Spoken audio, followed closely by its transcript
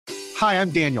Hi,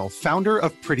 I'm Daniel, founder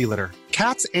of Pretty Litter.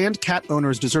 Cats and cat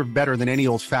owners deserve better than any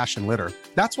old-fashioned litter.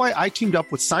 That's why I teamed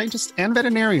up with scientists and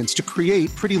veterinarians to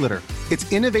create Pretty Litter.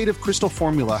 Its innovative crystal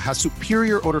formula has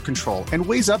superior odor control and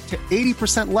weighs up to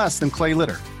 80% less than clay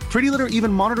litter. Pretty Litter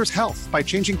even monitors health by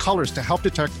changing colors to help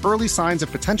detect early signs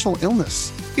of potential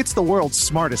illness. It's the world's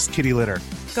smartest kitty litter.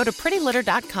 Go to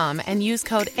prettylitter.com and use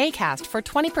code ACAST for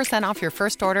 20% off your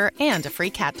first order and a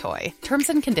free cat toy. Terms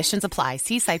and conditions apply.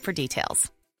 See site for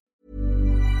details.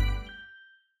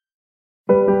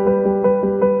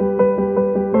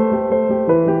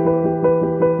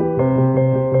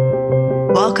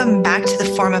 Welcome back to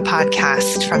the Forma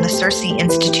podcast from the Circe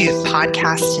Institute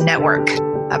Podcast Network,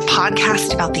 a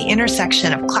podcast about the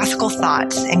intersection of classical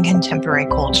thought and contemporary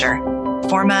culture.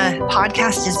 Forma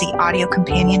podcast is the audio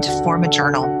companion to Forma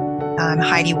Journal. I'm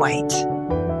Heidi White.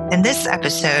 In this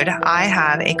episode, I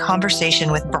have a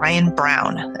conversation with Brian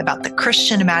Brown about the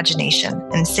Christian imagination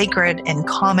and sacred and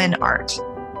common art.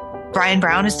 Brian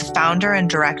Brown is the founder and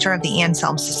director of the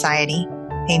Anselm Society,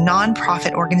 a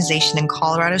nonprofit organization in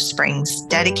Colorado Springs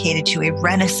dedicated to a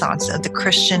renaissance of the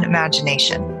Christian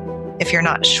imagination. If you're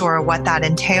not sure what that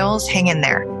entails, hang in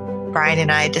there. Brian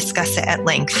and I discuss it at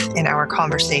length in our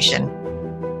conversation.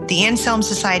 The Anselm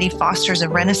Society fosters a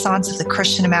renaissance of the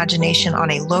Christian imagination on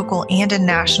a local and a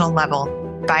national level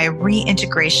by a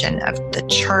reintegration of the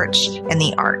church and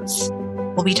the arts.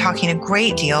 We'll be talking a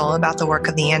great deal about the work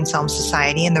of the Anselm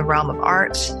Society in the realm of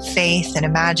art, faith, and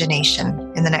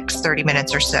imagination in the next 30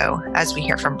 minutes or so as we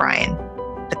hear from Brian.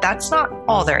 But that's not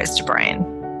all there is to Brian.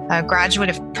 A graduate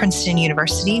of Princeton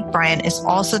University, Brian is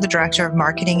also the director of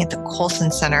marketing at the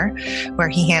Colson Center, where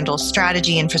he handles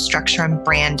strategy, infrastructure, and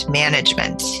brand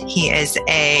management. He is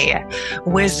a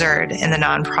wizard in the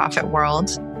nonprofit world.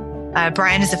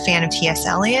 Brian is a fan of T.S.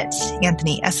 Eliot,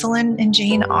 Anthony Esolen, and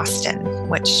Jane Austen,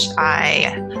 which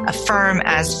I affirm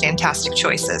as fantastic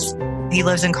choices. He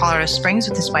lives in Colorado Springs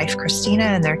with his wife, Christina,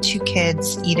 and their two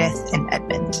kids, Edith and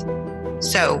Edmund.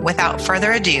 So without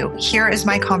further ado, here is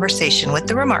my conversation with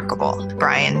the remarkable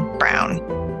Brian Brown.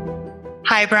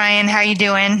 Hi, Brian. How are you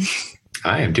doing?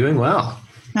 I am doing well.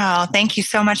 Oh, thank you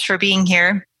so much for being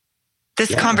here.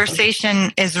 This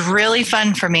conversation is really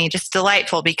fun for me, just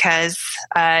delightful, because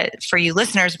for you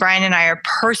listeners, Brian and I are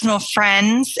personal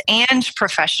friends and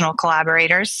professional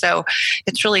collaborators. So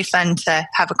it's really fun to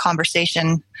have a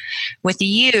conversation with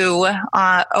you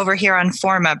over here on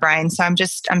Forma, Brian. So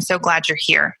I'm so glad you're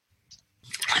here.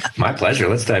 My pleasure.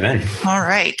 Let's dive in. All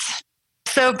right.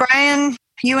 So Brian,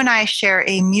 you and I share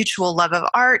a mutual love of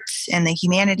art and the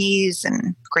humanities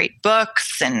and great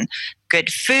books and good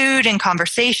food and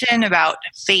conversation about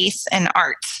faith and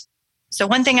art. So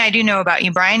one thing I do know about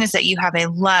you, Brian, is that you have a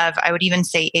love, I would even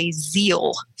say a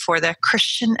zeal for the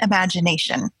Christian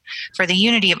imagination, for the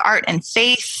unity of art and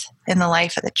faith in the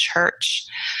life of the church.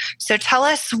 So tell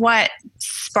us what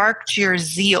sparked your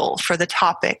zeal for the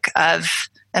topic of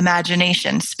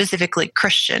imagination, specifically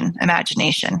Christian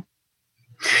imagination.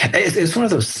 It's one of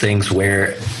those things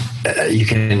where you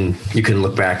can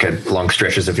look back at long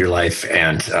stretches of your life,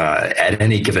 and at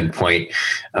any given point,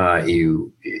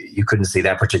 you couldn't see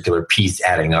that particular piece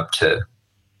adding up to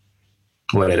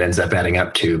what it ends up adding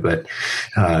up to. But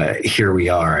here we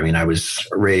are. I mean, I was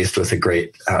raised with a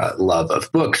great love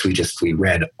of books. We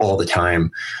read all the time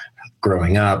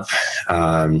growing up.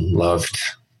 Loved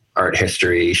art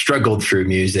history, struggled through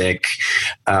music,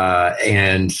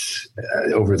 and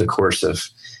over the course of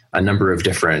a number of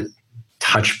different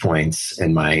touch points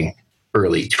in my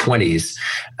early 20s,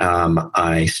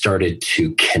 I started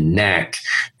to connect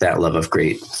that love of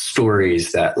great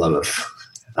stories, that love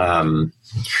of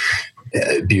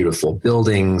beautiful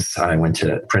buildings. I went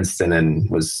to Princeton and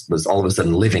was all of a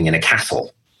sudden living in a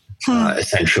castle,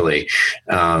 essentially.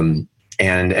 And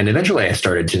eventually I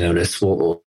started to notice,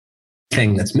 well,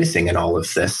 thing that's missing in all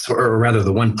of this, or rather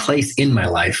the one place in my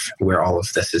life where all of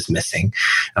this is missing,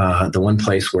 the one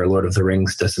place where Lord of the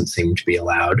Rings doesn't seem to be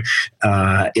allowed,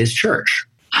 is church.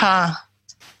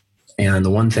 And the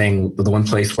one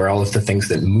place where all of the things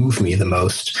that move me the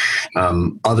most,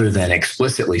 other than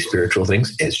explicitly spiritual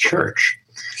things, is church.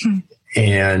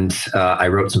 And I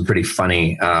wrote some pretty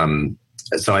funny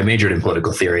so I majored in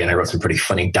political theory, and I wrote some pretty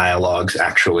funny dialogues,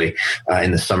 actually,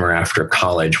 in the summer after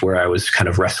college, where I was kind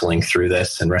of wrestling through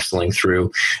this and wrestling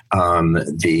through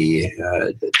the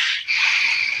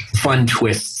fun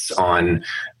twists on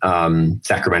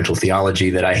sacramental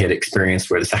theology that I had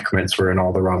experienced, where the sacraments were in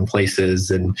all the wrong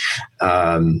places, and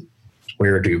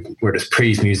where does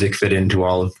praise music fit into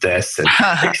all of this? And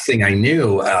next thing I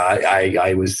knew,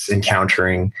 I was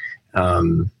encountering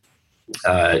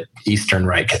Eastern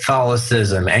Rite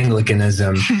Catholicism,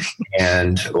 Anglicanism,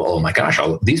 and oh my gosh,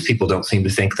 these people don't seem to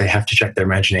think they have to check their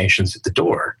imaginations at the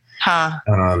door.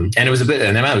 And it was a bit,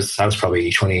 and then I was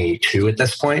probably 22 at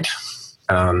this point.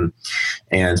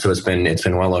 And so it's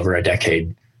been well over a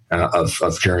decade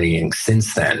of journeying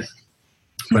since then.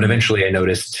 But eventually I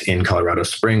noticed in Colorado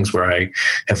Springs, where I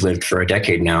have lived for a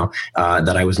decade now,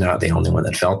 that I was not the only one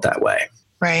that felt that way.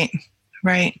 Right.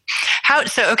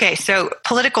 So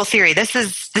political theory, this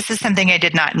is something I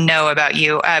did not know about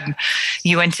you.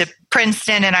 You went to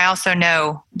Princeton, and I also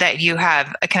know that you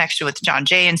have a connection with John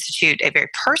Jay Institute, a very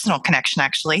personal connection,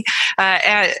 actually.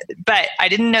 But I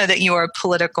didn't know that you were a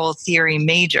political theory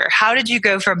major. How did you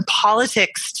go from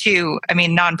politics to,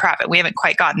 nonprofit? We haven't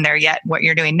quite gotten there yet, what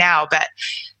you're doing now, but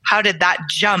how did that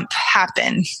jump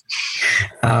happen?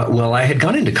 Well, I had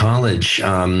gone into college.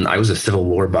 I was a Civil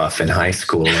War buff in high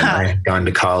school, and I had gone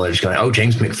to college going, "Oh,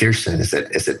 James McPherson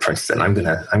is at Princeton. I'm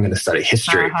gonna study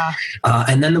history."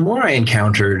 And then the more I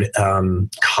encountered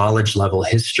college level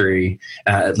history,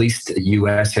 at least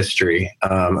U.S. history,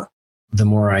 the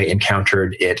more I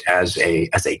encountered it as a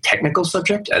technical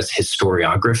subject, as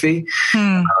historiography.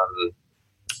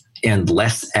 And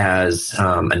less as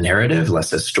a narrative,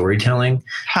 less as storytelling.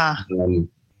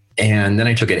 And then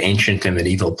I took an ancient and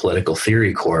medieval political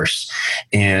theory course,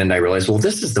 and I realized, well,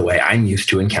 this is the way I'm used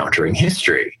to encountering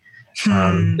history.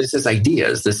 This is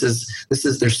ideas.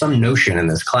 There's some notion in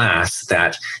this class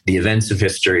that the events of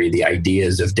history, the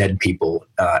ideas of dead people,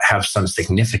 have some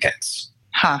significance.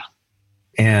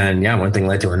 And yeah, one thing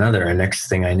led to another. And next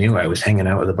thing I knew, I was hanging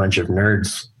out with a bunch of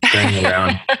nerds going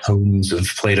around tomes of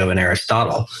Plato and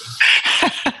Aristotle.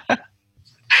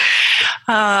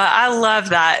 I love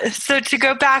that. So to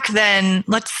go back then,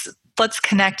 let's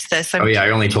connect this. I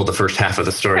only told the first half of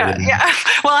the story. Yeah.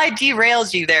 Well, I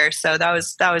derailed you there, so that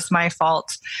was my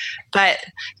fault. But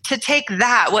to take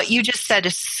that, what you just said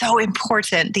is so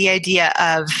important. The idea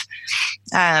of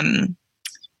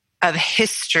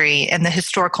history and the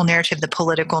historical narrative, the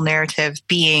political narrative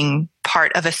being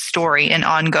part of a story, an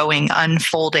ongoing,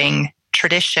 unfolding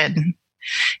tradition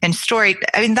and story.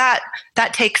 That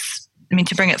takes,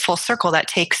 to bring it full circle, that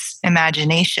takes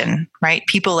imagination, right?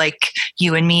 People like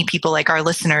you and me, people like our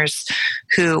listeners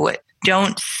who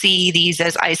don't see these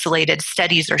as isolated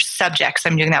studies or subjects.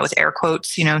 I'm doing that with air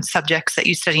quotes, subjects that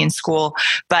you study in school,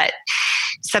 but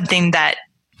something that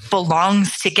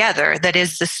belongs together, that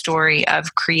is the story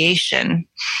of creation.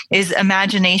 Is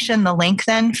imagination the link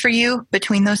then for you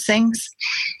between those things?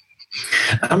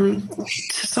 To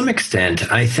some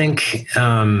extent, I think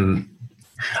on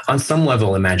some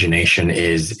level, imagination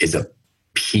is a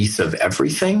piece of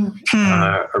everything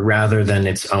rather than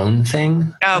its own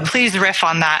thing. Oh, please riff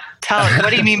on that. Tell us, what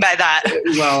do you mean by that?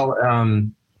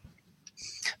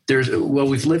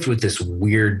 We've lived with this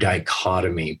weird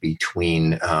dichotomy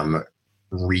between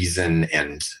reason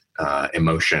and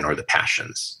emotion, or the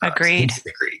passions. Agreed. Since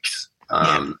the Greeks,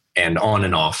 and on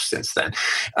and off since then.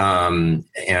 And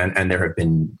there have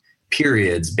been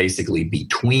periods basically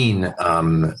between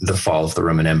the fall of the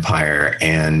Roman Empire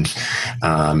and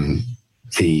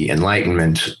the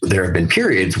Enlightenment. There have been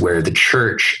periods where the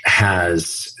church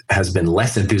has been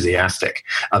less enthusiastic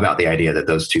about the idea that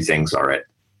those two things are at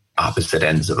opposite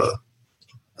ends of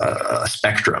a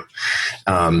spectrum.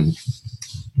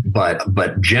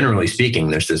 But generally speaking,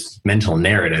 there's this mental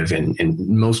narrative in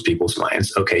most people's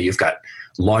minds. Okay, you've got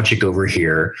logic over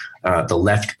here, the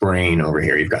left brain over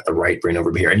here, you've got the right brain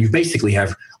over here, and you basically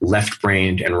have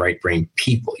left-brained and right-brained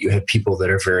people. You have people that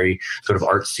are very sort of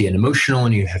artsy and emotional,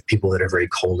 and you have people that are very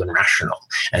cold and rational.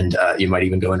 And you might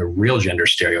even go into real gender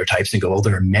stereotypes and go, "Oh,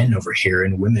 there are men over here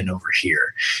and women over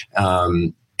here."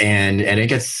 And it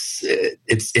gets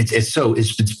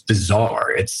it's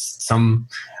bizarre. It's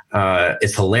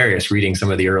hilarious reading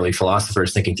some of the early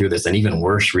philosophers thinking through this, and even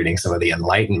worse reading some of the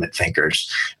Enlightenment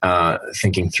thinkers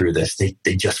thinking through this.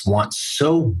 They just want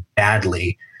so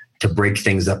badly to break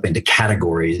things up into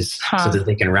categories so that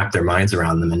they can wrap their minds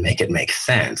around them and make it make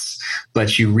sense.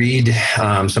 But you read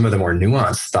some of the more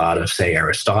nuanced thought of, say,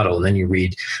 Aristotle, and then you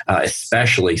read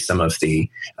especially some of the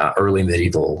early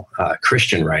medieval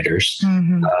Christian writers,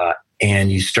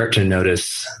 and you start to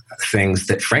notice things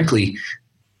that, frankly,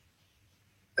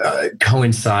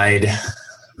 coincide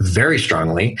very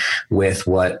strongly with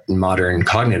what modern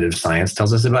cognitive science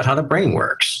tells us about how the brain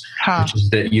works, which is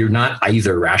that you're not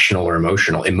either rational or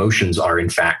emotional. Emotions are, in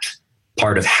fact,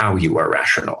 part of how you are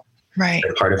rational. Right.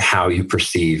 They're part of how you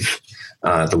perceive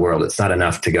the world. It's not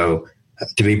enough to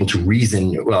be able to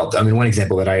reason. Well, one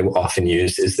example that I often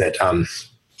use is that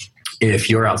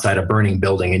if you're outside a burning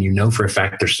building and you know for a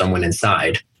fact there's someone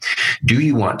inside, Do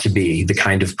you want to be the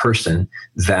kind of person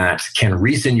that can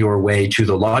reason your way to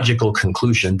the logical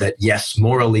conclusion that, yes,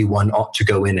 morally one ought to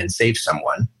go in and save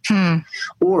someone?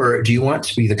 Or do you want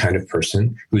to be the kind of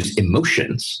person whose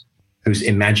emotions, whose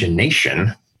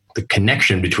imagination, the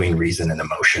connection between reason and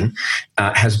emotion,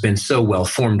 has been so well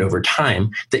formed over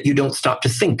time that you don't stop to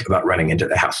think about running into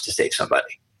the house to save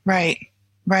somebody? Right.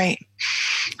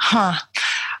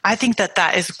 I think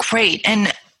that is great.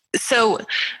 And so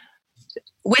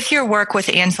with your work with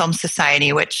Anselm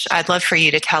Society, which I'd love for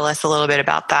you to tell us a little bit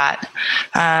about that,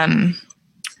 and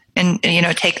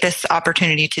take this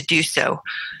opportunity to do so.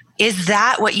 Is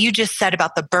that what you just said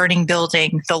about the burning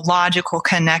building, the logical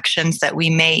connections that we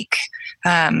make?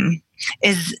 To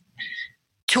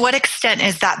what extent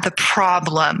is that the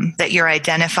problem that you're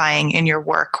identifying in your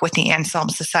work with the Anselm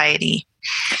Society?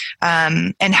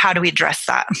 And how do we address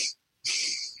that?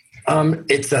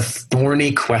 It's a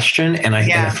thorny question, and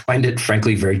I find it,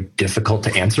 frankly, very difficult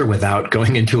to answer without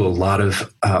going into a lot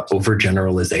of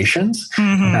overgeneralizations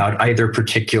about either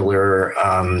particular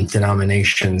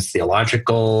denominations'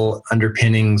 theological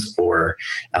underpinnings or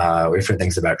different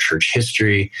things about church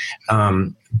history.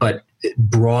 But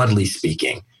broadly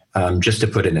speaking, just to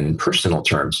put it in personal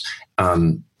terms,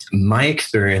 my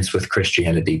experience with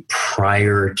Christianity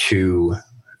prior to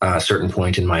a certain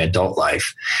point in my adult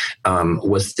life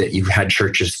was that you had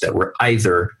churches that were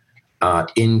either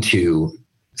into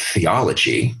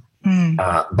theology,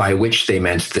 by which they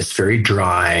meant this very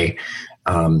dry,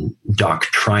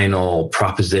 doctrinal,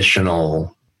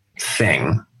 propositional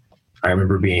thing. I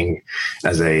remember being,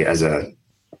 as a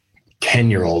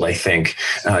 10-year-old, I think,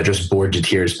 just bored to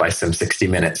tears by some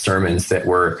 60-minute sermons that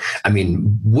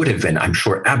would have been, I'm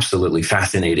sure, absolutely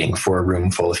fascinating for a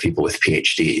room full of people with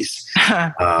PhDs.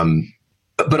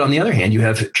 But on the other hand, you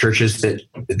have churches that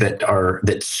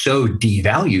so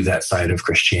devalue that side of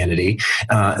Christianity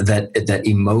that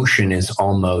emotion is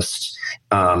almost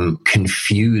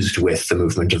confused with the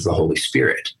movement of the Holy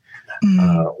Spirit,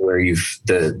 where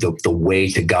the way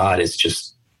to God is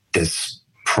just this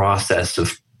process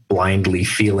of blindly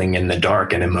feeling in the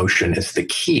dark, and emotion is the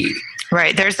key.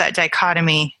 Right. There's that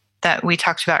dichotomy that we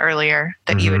talked about earlier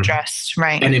that you addressed,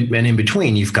 right? And in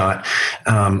between, you've got,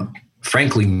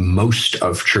 frankly, most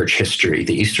of church history,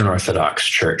 the Eastern Orthodox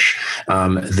Church,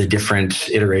 the different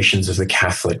iterations of the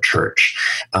Catholic Church,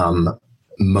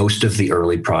 most of the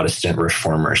early Protestant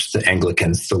reformers, the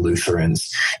Anglicans, the Lutherans.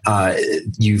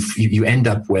 You end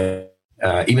up with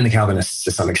even the Calvinists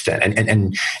to some extent.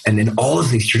 And in all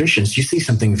of these traditions, you see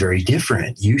something very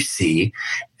different. You see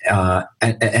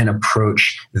an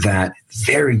approach that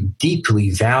very deeply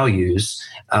values,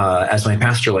 as my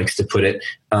pastor likes to put it,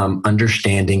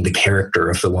 understanding the character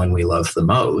of the one we love the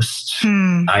most,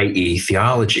 i.e.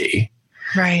 theology.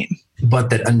 Right. But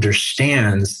that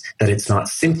understands that it's not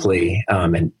simply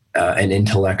an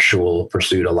intellectual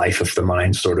pursuit, a life of the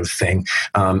mind sort of thing.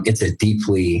 It's a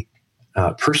deeply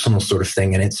personal sort of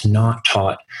thing, and it's not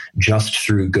taught just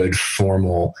through good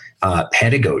formal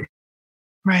pedagogy.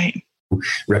 Right.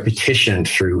 Repetition,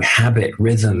 through habit,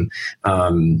 rhythm,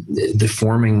 the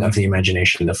forming of the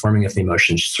imagination, the forming of the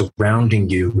emotions, surrounding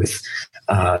you with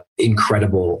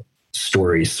incredible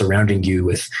stories, surrounding you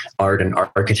with art and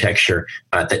architecture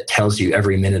that tells you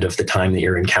every minute of the time that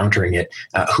you're encountering it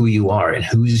who you are and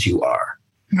whose you are.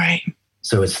 Right.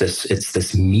 So it's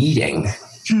this meeting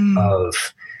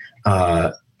of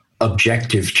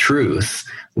objective truth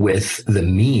with the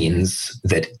means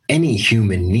that any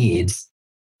human needs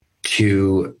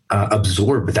to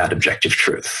absorb that objective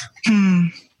truth.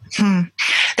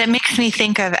 That makes me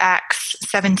think of Acts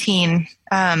 17,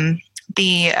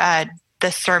 the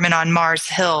sermon on Mars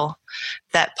Hill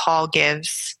that Paul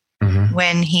gives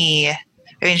when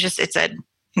it's an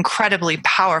incredibly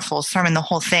powerful sermon, the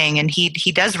whole thing. And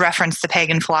he does reference the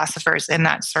pagan philosophers in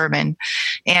that sermon.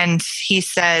 And he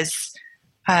says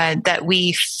that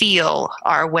we feel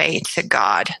our way to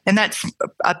God. And that's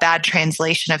a bad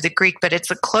translation of the Greek, but it's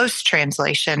a close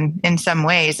translation in some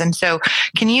ways. And so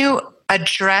can you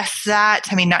address that?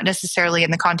 I mean, not necessarily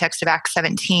in the context of Acts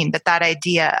 17, but that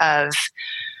idea of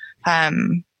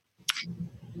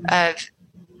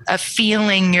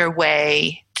feeling your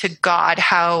way to God.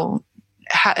 How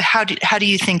do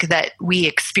you think that we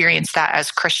experience that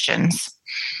as Christians?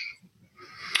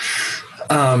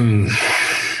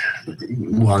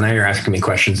 Well, now you're asking me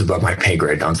questions above my pay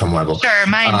grade on some level. Sure,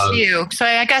 mine too. So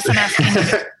I guess I'm asking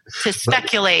to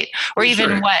speculate, or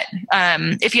even what,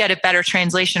 if you had a better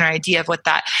translation or idea of what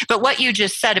that, but what you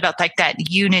just said about like that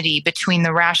unity between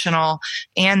the rational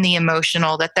and the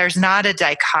emotional, that there's not a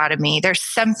dichotomy. There's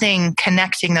something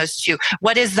connecting those two.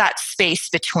 What is that space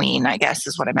between, I guess,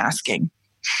 is what I'm asking.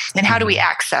 And how do we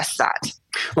access that?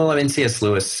 Well, I mean, C.S.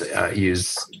 Lewis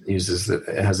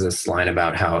has this line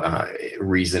about how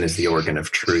reason is the organ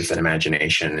of truth and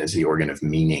imagination is the organ of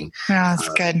meaning. Oh, that's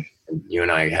good. You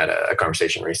and I had a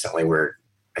conversation recently where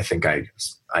I think I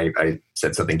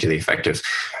said something to the effect of,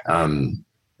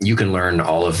 you can learn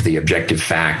all of the objective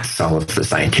facts, all of the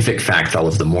scientific facts, all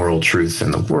of the moral truths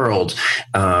in the world.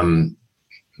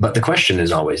 But the question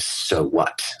is always, so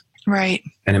what? Right.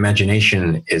 And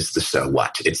imagination is the so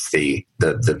what. It's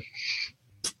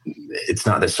it's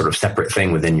not this sort of separate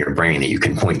thing within your brain that you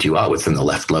can point to, oh, it's in the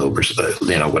left lobe or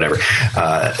whatever.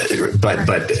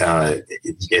 But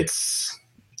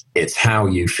it's how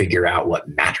you figure out what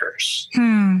matters.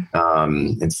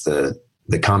 It's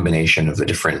the combination of the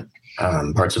different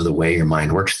parts of the way your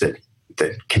mind works that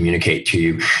communicate to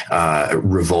you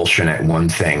revulsion at one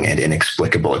thing and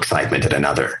inexplicable excitement at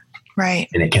another. Right.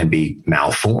 And it can be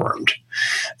malformed.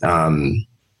 And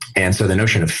so the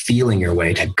notion of feeling your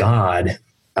way to God,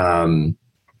 I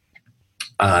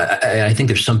think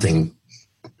there's something,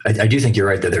 I do think you're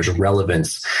right that there's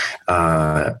relevance,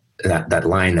 that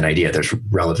line, that idea, there's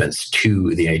relevance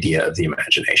to the idea of the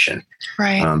imagination.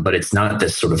 Right. But it's not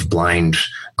this sort of blind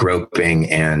groping,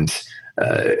 and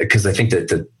because I think that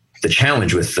the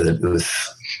challenge with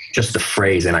just the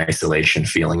phrase in isolation,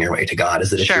 feeling your way to God, is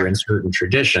that if you're in certain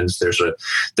traditions, there's the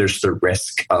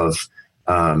risk of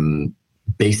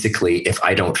basically, if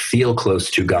I don't feel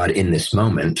close to God in this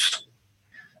moment,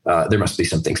 there must be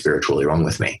something spiritually wrong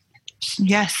with me.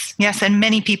 Yes. And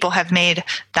many people have made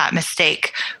that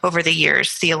mistake over the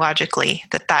years theologically,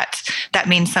 that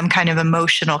means some kind of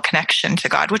emotional connection to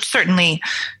God, which certainly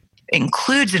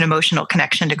includes an emotional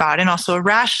connection to God and also a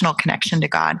rational connection to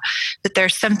God. But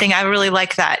there's something, I really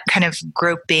like that kind of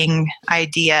groping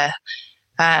idea,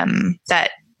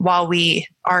 that while we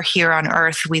are here on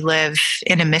earth, we live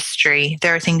in a mystery.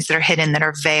 There are things that are hidden, that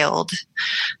are veiled.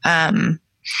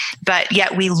 But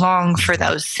yet we long for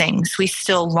those things. We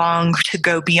still long to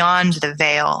go beyond the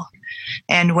veil.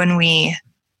 And when we,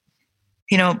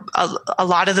 a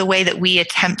lot of the way that we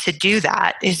attempt to do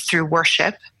that is through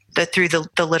worship, through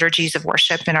the liturgies of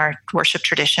worship in our worship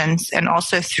traditions, and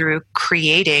also through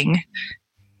creating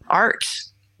art.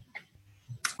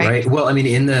 Right. Well, I mean,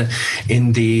 in the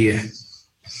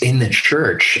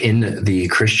church, in the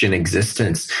Christian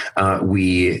existence,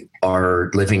 we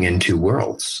are living in two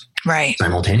worlds. Right.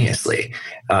 Simultaneously.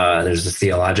 There's this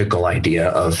theological idea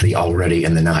of the already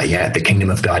and the not yet. The kingdom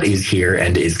of God is here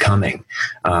and is coming.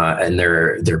 And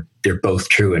they're both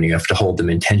true, and you have to hold them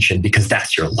in tension because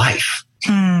that's your life.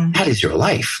 That is your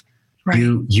life. Right.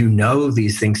 You know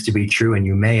these things to be true, and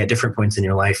you may at different points in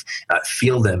your life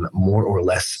feel them more or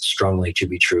less strongly to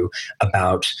be true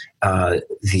about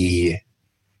the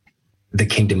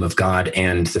kingdom of God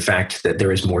and the fact that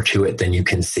there is more to it than you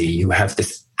can see. You have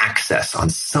this access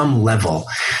on some level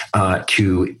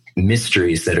to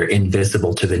mysteries that are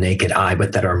invisible to the naked eye,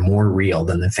 but that are more real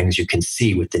than the things you can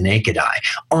see with the naked eye.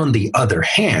 On the other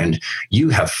hand, you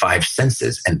have five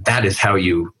senses, and that is how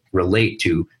you relate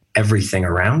to everything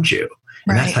around you.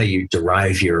 And that's how you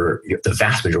derive the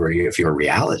vast majority of your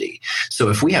reality. So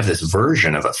if we have this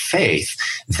version of a faith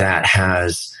that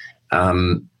has,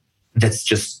 that's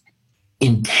just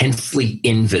intensely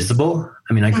invisible.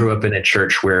 I mean, I grew up in a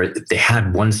church where they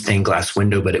had one stained glass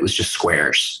window, but it was just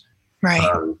squares. Right.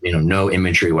 No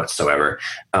imagery whatsoever.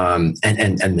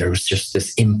 And there was just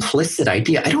this implicit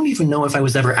idea. I don't even know if I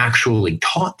was ever actually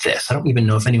taught this. I don't even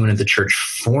know if anyone in the church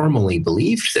formally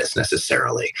believed this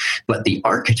necessarily. But the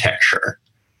architecture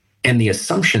and the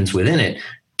assumptions within it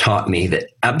taught me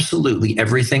that absolutely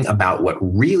everything about what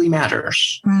really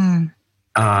matters,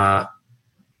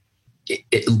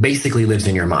 it basically lives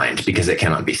in your mind because it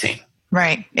cannot be seen.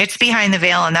 Right. It's behind the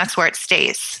veil, and that's where it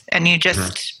stays. And we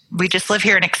just live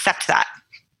here and accept that.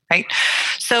 Right.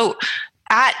 So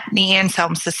at the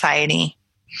Anselm Society,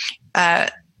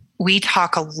 we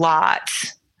talk a lot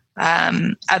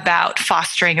about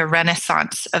fostering a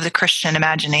renaissance of the Christian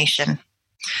imagination.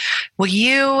 Will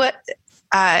you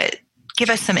give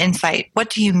us some insight? What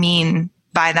do you mean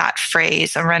by that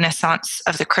phrase, a renaissance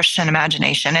of the Christian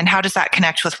imagination? And how does that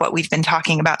connect with what we've been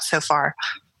talking about so far?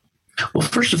 Well,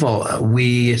 first of all,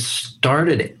 we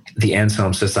started the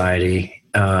Anselm Society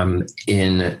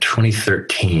in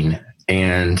 2013,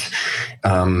 and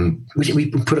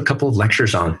we put a couple of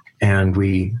lectures on, and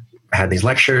we had these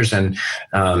lectures, and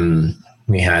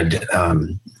we had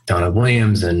Donna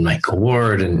Williams and Michael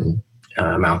Ward and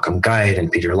Malcolm Guide and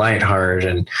Peter Leithart,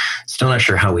 and still not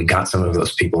sure how we got some of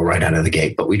those people right out of the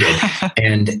gate, but we did.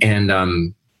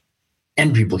 And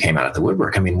And people came out of the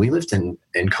woodwork. I mean, we lived in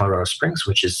Colorado Springs,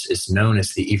 which is known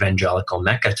as the evangelical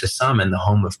Mecca to some and the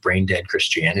home of brain dead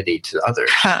Christianity to others,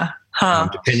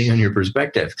 depending on your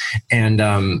perspective. And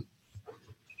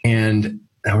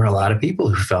there were a lot of people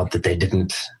who felt that they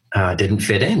didn't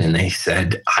fit in, and they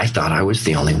said, "I thought I was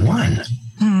the only one."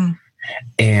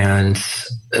 And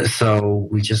so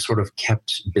we just sort of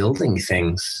kept building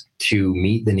things to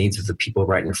meet the needs of the people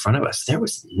right in front of us. There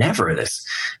was never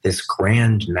this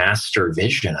grand master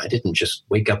vision. I didn't just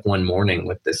wake up one morning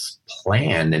with this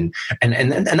plan, and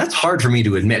that's hard for me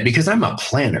to admit because I'm a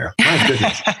planner. My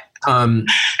goodness,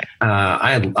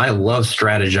 I love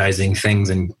strategizing things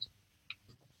and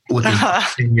looking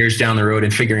 10 years down the road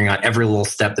and figuring out every little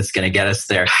step that's going to get us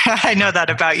there. I know that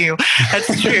about you.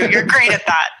 That's true. You're great at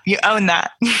that. You own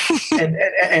that. and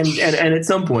at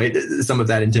some point, some of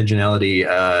that intentionality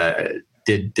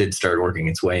did start working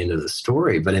its way into the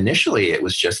story. But initially, it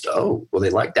was just, they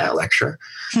liked that lecture.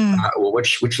 Well,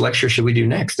 which lecture should we do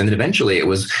next? And then eventually, it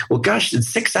was, well, gosh, it's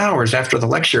 6 hours after the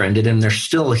lecture ended, and they're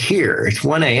still here. It's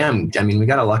 1 a.m. I mean, we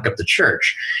got to lock up the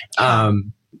church.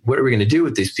 What are we going to do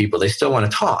with these people? They still want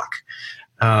to talk.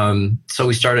 So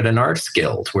we started an arts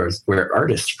guild where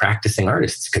practicing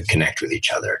artists could connect with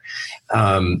each other.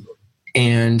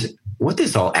 And what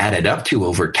this all added up to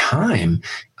over time,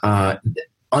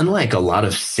 unlike a lot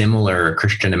of similar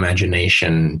Christian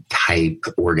imagination type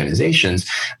organizations,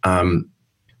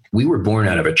 we were born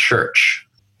out of a church,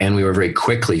 and we were very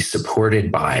quickly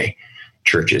supported by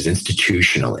churches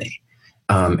institutionally.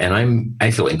 And I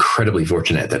feel incredibly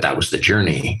fortunate that was the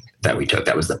journey that we took.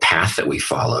 That was the path that we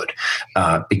followed,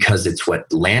 because it's what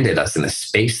landed us in the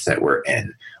space that we're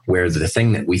in, where the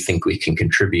thing that we think we can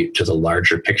contribute to the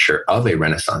larger picture of a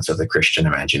renaissance of the Christian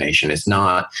imagination is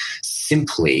not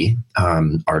simply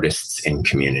artists in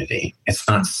community. It's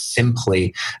not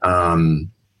simply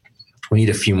we need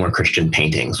a few more Christian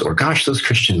paintings, or gosh, those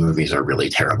Christian movies are really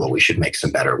terrible. We should make some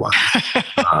better ones.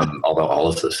 Although all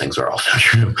of those things are also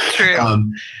true.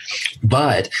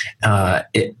 But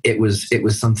it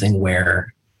was something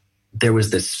where there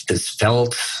was this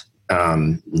felt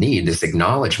need, this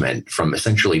acknowledgement from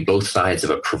essentially both sides of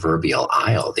a proverbial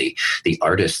aisle. The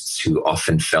artists who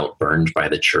often felt burned by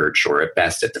the church, or at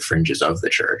best at the fringes of the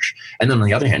church. And then on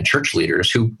the other hand, church leaders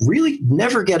who really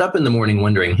never get up in the morning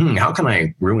wondering, how can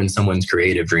I ruin someone's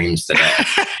creative dreams today?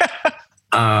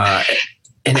 And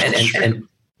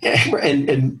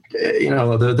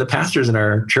the pastors in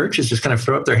our churches just kind of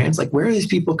throw up their hands like, where are these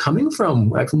people coming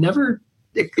from? I've never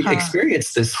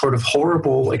experienced this sort of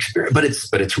horrible experience, but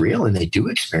it's real, and they do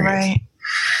experience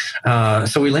it.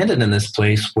 So we landed in this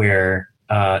place where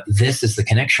this is the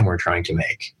connection we're trying to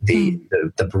make, the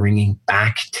bringing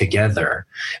back together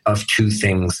of two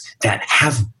things that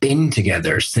have been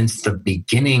together since the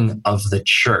beginning of the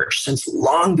church, since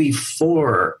long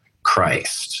before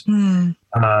Christ. What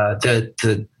are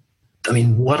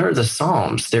the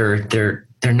Psalms? They're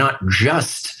not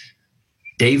just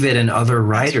David and other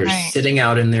writers sitting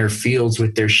out in their fields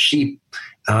with their sheep,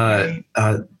 writing,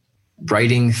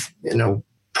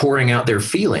 pouring out their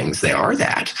feelings. They are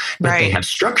that, but they have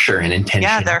structure and intention.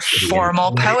 Yeah, they're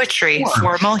formal poetry,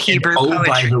 formal Hebrew poetry.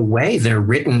 By the way, they're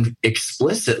written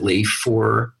explicitly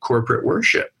for corporate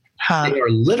worship. They are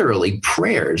literally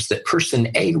prayers that person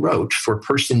A wrote for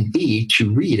person B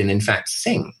to read and in fact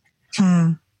sing.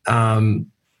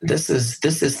 This is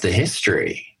the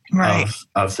history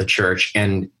of the church,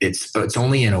 and it's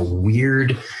only in a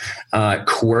weird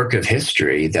quirk of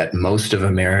history that most of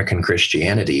American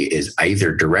Christianity is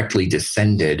either directly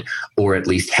descended or at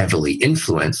least heavily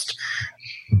influenced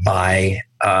by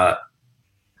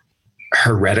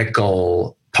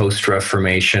heretical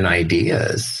post-Reformation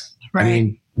ideas. I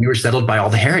mean, we were settled by all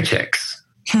the heretics.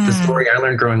 The story I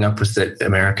learned growing up was that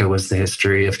America was the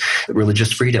history of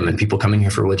religious freedom and people coming here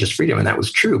for religious freedom. And that was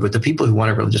true. But the people who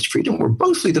wanted religious freedom were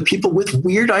mostly the people with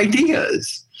weird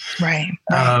ideas. Right.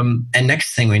 And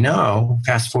next thing we know,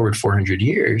 fast forward 400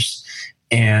 years,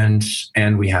 and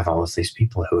we have all of these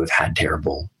people who have had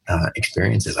terrible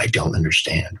experiences. I don't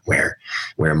understand where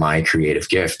my creative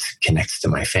gift connects to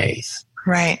my faith.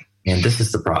 Right. And this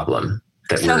is the problem.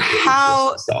 So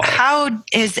how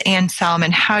is Anselm,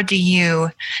 and how do you,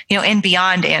 and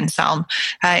beyond Anselm,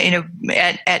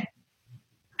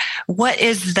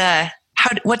 what's the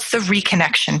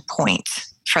reconnection point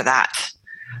for that?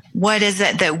 What is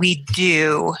it that we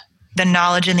do, the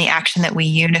knowledge and the action that we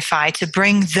unify to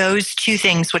bring those two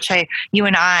things, which you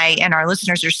and I and our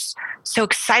listeners are so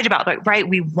excited about, but right?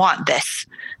 We want this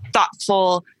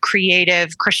thoughtful,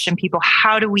 creative Christian people.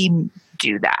 How do we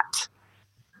do that?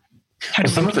 Well,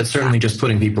 some of it's certainly just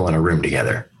putting people in a room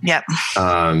together. Yep.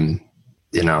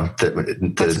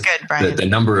 That's good, Brian. The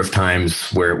number of times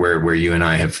where you and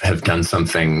I have done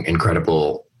something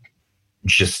incredible,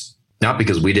 just not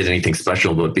because we did anything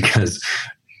special, but because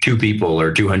 2 people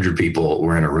or 200 people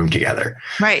were in a room together.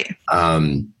 Right.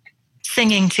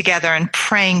 Singing together and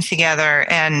praying together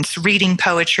and reading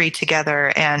poetry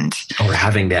together or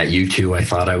having that "you two, I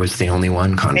thought I was the only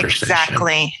one" conversation.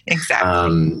 Exactly.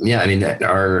 I mean,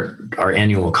 our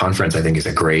annual conference, I think, is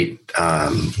a great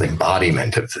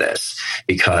embodiment of this,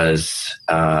 because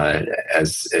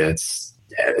as it's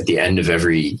at the end of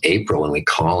every April, and we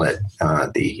call it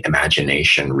the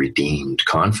Imagination Redeemed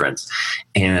Conference,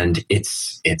 and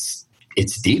it's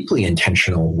deeply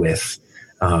intentional with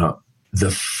the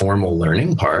formal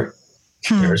learning part.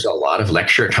 There's a lot of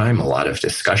lecture time, a lot of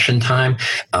discussion time.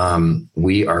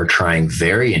 We are trying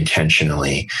very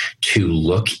intentionally to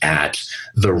look at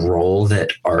the role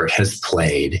that art has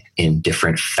played in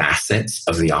different facets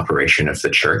of the operation of the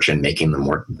church and making them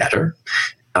work better.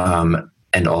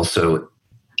 And also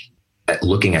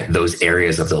looking at those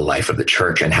areas of the life of the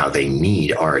church and how they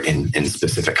need art in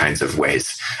specific kinds of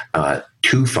ways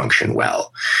to function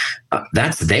well.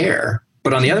 That's there.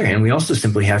 But on the other hand, we also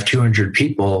simply have 200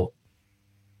 people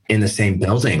in the same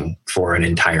building for an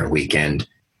entire weekend,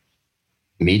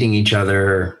 meeting each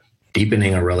other,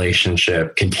 deepening a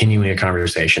relationship, continuing a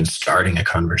conversation, starting a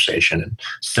conversation. And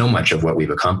so much of what we've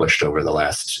accomplished over the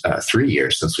last 3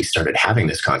 years since we started having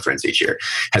this conference each year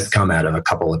has come out of a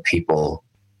couple of people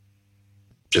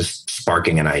just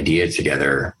sparking an idea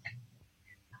together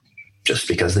just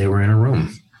because they were in a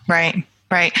room. Right.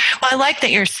 Right. Well, I like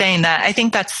that you're saying that. I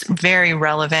think that's very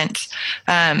relevant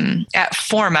at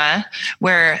Forma,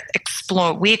 where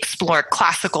we explore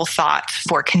classical thought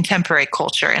for contemporary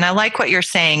culture. And I like what you're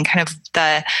saying, kind of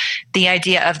the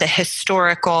idea of the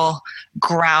historical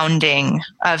grounding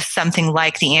of something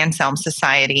like the Anselm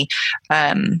Society.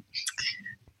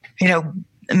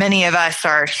 Many of us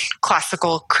are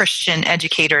classical Christian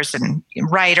educators and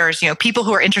writers, people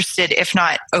who are interested, if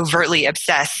not overtly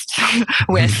obsessed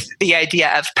with the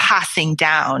idea of passing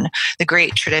down the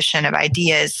great tradition of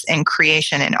ideas and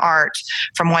creation and art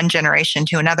from one generation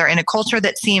to another in a culture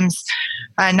that seems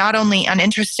not only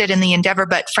uninterested in the endeavor,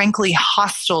 but frankly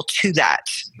hostile to that.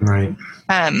 Right.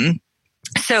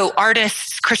 So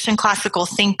artists, Christian classical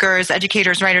thinkers,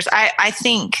 educators, writers, I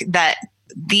think that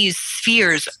these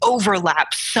spheres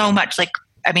overlap so much.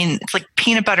 It's like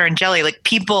peanut butter and jelly. Like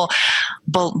people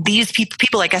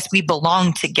like us, we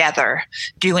belong together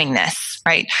doing this,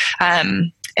 right?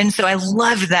 And so I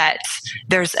love that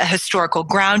there's a historical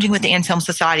grounding with the Anselm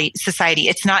Society.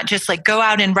 It's not just like go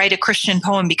out and write a Christian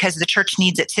poem because the church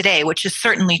needs it today, which is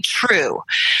certainly true,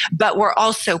 but we're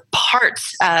also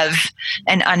parts of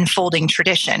an unfolding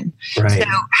tradition. Right. So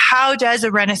how does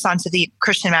a renaissance of the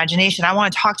Christian imagination, I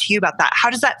want to talk to you about that. How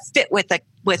does that fit with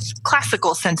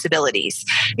classical sensibilities?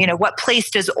 What place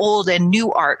does old and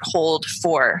new art hold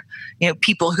for,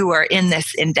 people who are in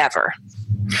this endeavor?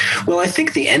 Well, I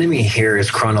think the enemy here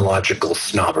is chronological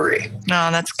snobbery.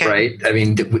 Oh, that's good. Right? I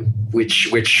mean, which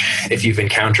if you've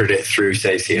encountered it through,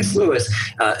 say, C.S. Lewis,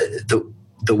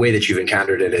 the way that you've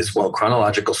encountered it is, well,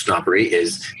 chronological snobbery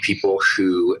is people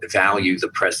who value the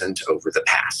present over the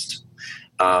past,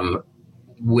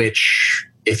 which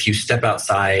if you step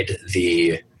outside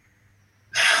the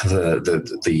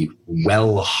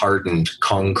well-hardened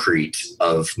concrete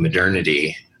of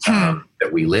modernity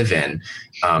that we live in,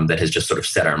 that has just sort of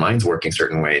set our minds working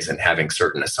certain ways and having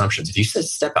certain assumptions. If you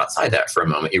step outside that for a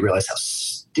moment, you realize how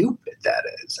stupid that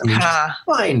is. I mean, just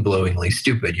mind-blowingly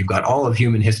stupid. You've got all of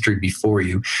human history before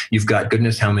you. You've got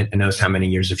goodness knows how many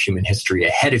years of human history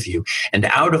ahead of you. And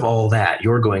out of all that,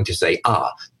 you're going to say,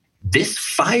 this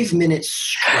 5-minute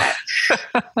stretch,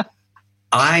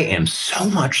 I am so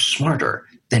much smarter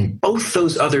than both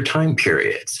those other time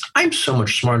periods. I'm so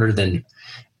much smarter than...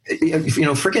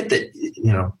 forget that,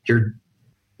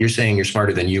 you're saying you're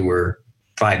smarter than you were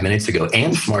 5 minutes ago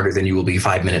and smarter than you will be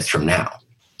 5 minutes from now.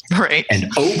 Right. And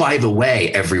oh, by the way,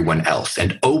 everyone else.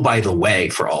 And oh, by the way,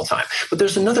 for all time. But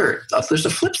there's a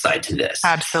flip side to this.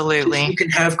 Absolutely. You can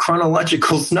have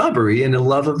chronological snobbery and a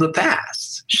love of the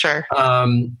past. Sure.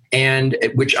 And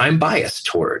which I'm biased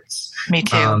towards. Me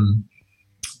too.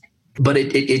 But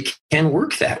it can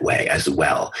work that way as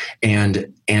well.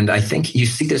 And I think you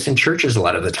see this in churches a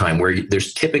lot of the time, where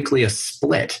there's typically a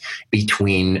split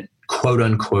between quote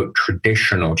unquote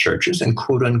traditional churches and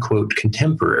quote unquote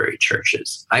contemporary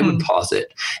churches. I would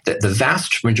posit that the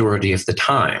vast majority of the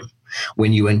time,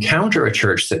 when you encounter a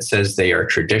church that says they are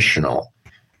traditional,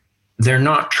 they're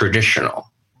not traditional.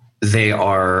 They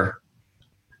are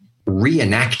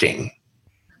reenacting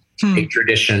a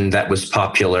tradition that was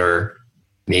popular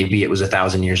Maybe it was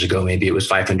 1,000 years ago. Maybe it was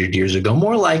 500 years ago.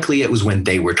 More likely, it was when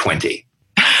they were 20.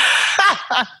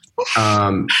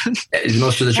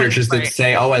 Most of the churches that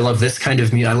say, "Oh, I love this kind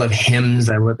of music. I love hymns.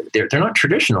 They're not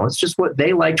traditional. It's just what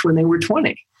they liked when they were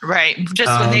 20." Right.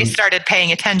 Just when they started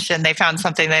paying attention, they found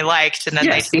something they liked, and then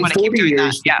they want to keep doing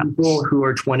that. Yeah. People who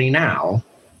are 20 now,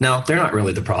 no, they're not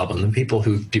really the problem. The people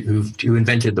who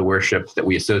invented the worship that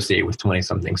we associate with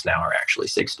 20-somethings now are actually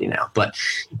 60 now. But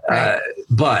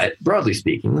broadly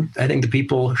speaking, I think the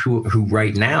people who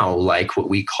right now like what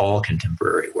we call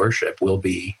contemporary worship will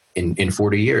be in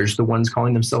 40 years the ones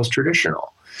calling themselves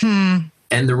traditional. And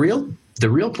the real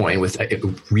point with a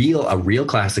real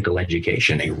classical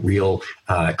education, a real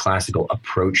classical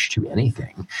approach to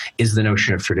anything, is the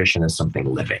notion of tradition as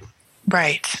something living.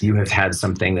 Right. You have had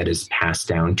something that is passed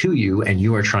down to you, and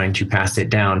you are trying to pass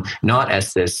it down, not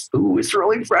as this, "Ooh, it's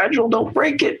really fragile, don't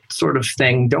break it" sort of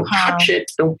thing. Don't touch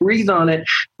it, don't breathe on it.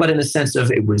 But in the sense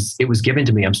of it was given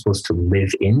to me, I'm supposed to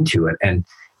live into it. And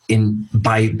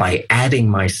by adding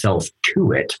myself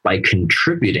to it, by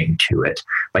contributing to it,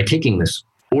 by taking this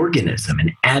organism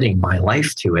and adding my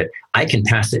life to it, I can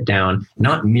pass it down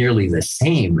not merely the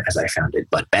same as I found it,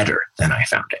 but better than I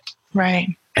found it.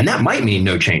 Right. And that might mean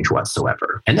no change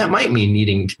whatsoever. And that might mean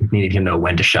needing to know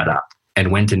when to shut up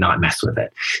and when to not mess with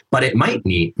it. But it might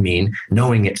mean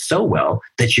knowing it so well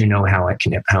that you know how it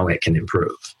can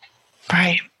improve.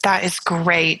 Right. That is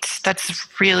great. That's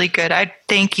really good. I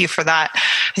thank you for that.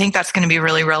 I think that's going to be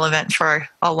really relevant for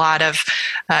a lot of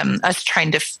us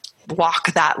trying to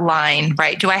walk that line,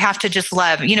 right? Do I have to just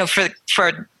love,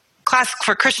 for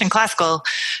Christian classical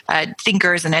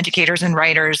thinkers and educators and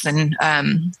writers and,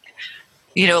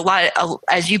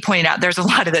 as you pointed out, there's a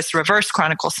lot of this reverse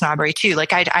chronicle snobbery too.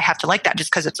 Like I have to like that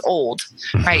just because it's old,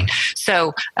 right?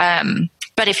 So,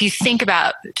 but if you think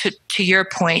about, to your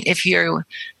point, if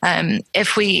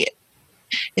we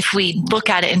look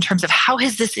at it in terms of how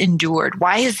has this endured?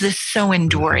 Why is this so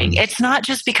enduring? It's not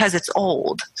just because it's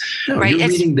old, right?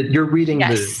 You're reading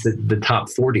the top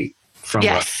 40 from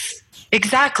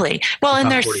exactly. Well,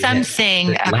 and there's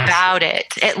something about it.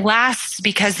 It lasts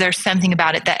because there's something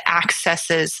about it that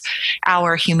accesses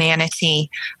our humanity,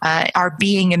 our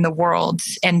being in the world,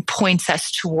 and points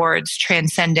us towards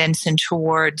transcendence and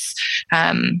towards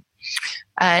the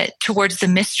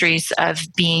mysteries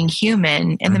of being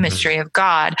human and the mystery of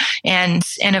God. And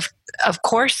of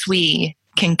course we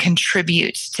can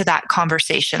contribute to that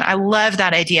conversation. I love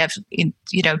that idea of, you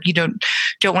don't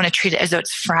want to treat it as though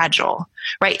it's fragile,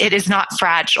 right? It is not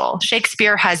fragile.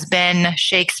 Shakespeare has been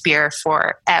Shakespeare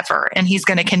forever, and he's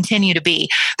going to continue to be.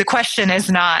 The question is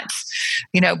not,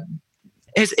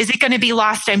 is it going to be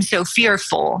lost? I'm so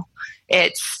fearful.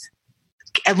 It's,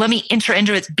 let me enter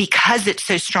into it because it's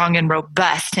so strong and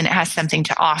robust and it has something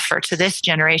to offer to this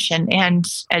generation. And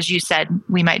as you said,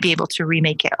 we might be able to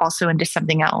remake it also into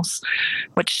something else,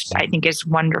 which I think is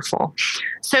wonderful.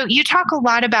 So you talk a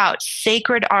lot about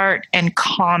sacred art and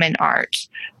common art.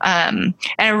 And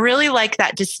I really like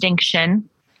that distinction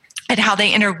and how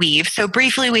they interweave. So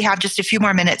briefly, we have just a few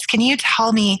more minutes. Can you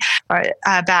tell me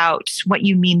about what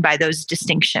you mean by those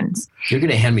distinctions? You're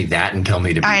going to hand me that and tell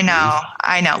me to be I know.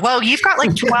 Well, you've got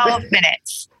like 12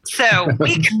 minutes. So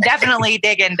we can definitely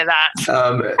dig into that.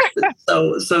 So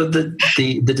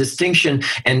the distinction,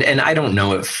 and I don't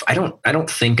know if I don't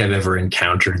think I've ever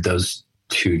encountered those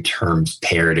two terms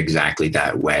paired exactly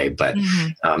that way, but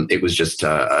it was just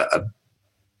a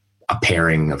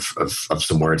pairing of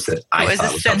some words that I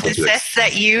thought was helpful to it. It was a synthesis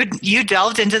that you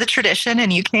delved into the tradition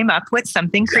and you came up with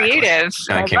something creative.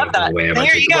 I love that.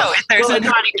 There you go.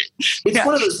 It's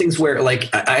one of those things where, like,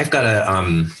 I've got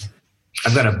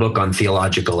a book on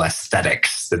theological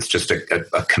aesthetics that's just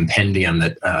a compendium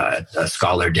that a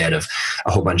scholar did of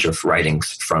a whole bunch of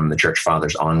writings from the Church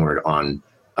Fathers onward on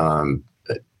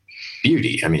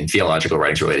beauty. I mean, theological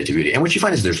writings related to beauty. And what you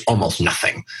find is there's almost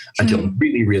nothing until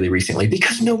really, really recently,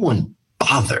 because no one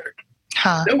bothered.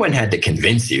 No one had to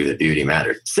convince you that beauty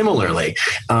mattered. Similarly,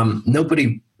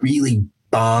 nobody really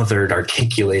bothered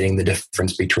articulating the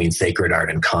difference between sacred art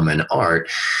and common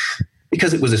art,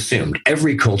 because it was assumed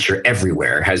every culture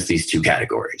everywhere has these two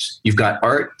categories. You've got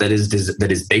art that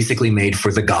is basically made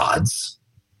for the gods,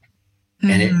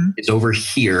 and it's over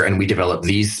here, and we develop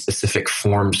these specific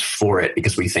forms for it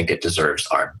because we think it deserves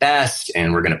our best,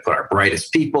 and we're going to put our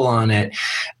brightest people on it,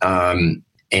 and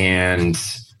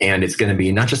it's going to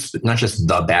be not just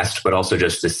the best, but also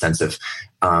just this sense of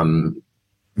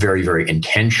very, very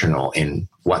intentional in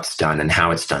what's done and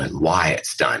how it's done and why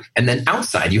it's done. And then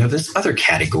outside, you have this other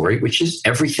category, which is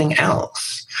everything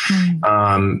else.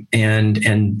 And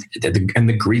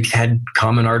the Greeks had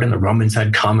common art, and the Romans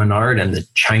had common art, and the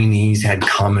Chinese had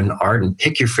common art. And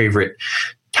pick your favorite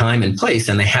time and place,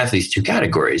 and they have these two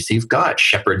categories. So you've got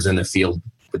shepherds in the field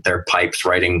with their pipes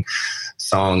writing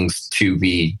songs to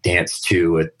be danced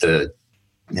to at the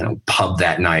pub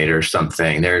that night or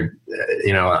something. They're,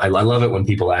 I love it when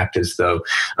people act as though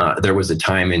there was a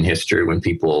time in history when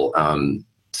people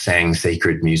sang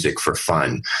sacred music for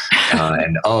fun.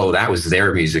 And, that was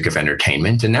their music of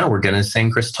entertainment. And now we're going to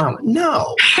sing Chris Tomlin.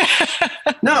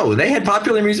 No, they had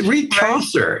popular music. Read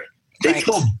Chaucer. They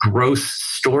told gross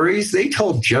stories. They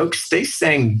told jokes. They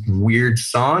sang weird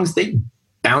songs. They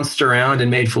bounced around and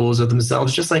made fools of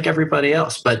themselves just like everybody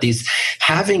else. But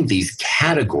having these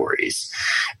categories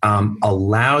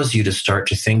allows you to start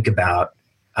to think about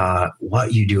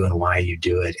what you do and why you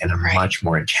do it in a much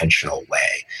more intentional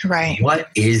way. Right. What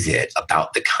is it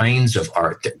about the kinds of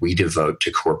art that we devote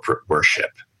to corporate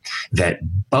worship that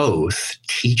both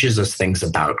teaches us things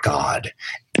about God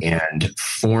and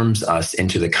forms us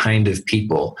into the kind of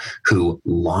people who,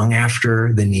 long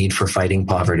after the need for fighting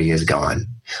poverty is gone,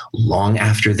 long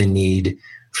after the need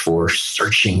for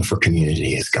searching for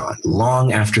community is gone,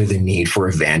 long after the need for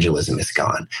evangelism is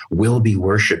gone, will be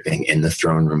worshiping in the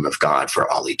throne room of God for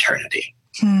all eternity.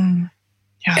 Yeah.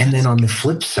 And then on the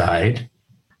flip side,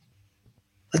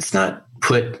 let's not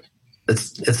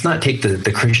take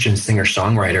the Christian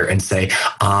singer-songwriter and say,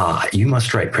 you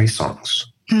must write praise songs,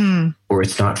 or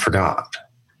it's not for God.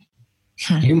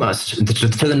 You must,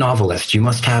 to the novelist, you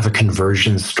must have a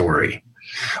conversion story,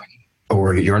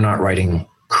 or you're not writing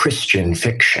Christian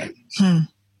fiction.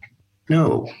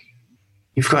 No.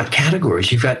 You've got categories,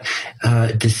 you've got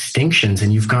distinctions,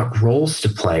 and you've got roles to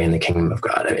play in the kingdom of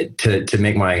God. I mean, to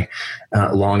make my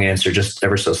long answer just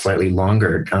ever so slightly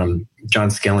longer, John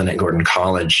Skillen at Gordon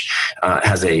College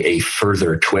has a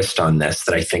further twist on this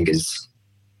that I think is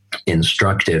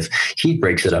instructive. He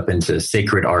breaks it up into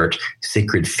sacred art,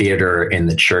 sacred theater in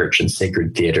the church, and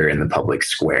sacred theater in the public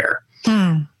square.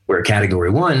 Where category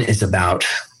 1 is about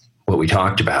what we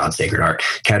talked about, sacred art.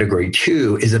 Category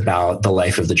 2 is about the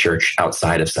life of the church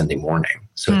outside of Sunday morning.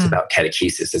 So it's about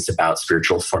catechesis. It's about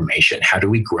spiritual formation. How do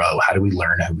we grow? How do we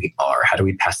learn who we are? How do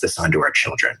we pass this on to our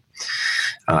children?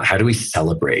 How do we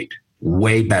celebrate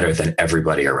way better than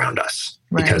everybody around us?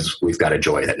 Because we've got a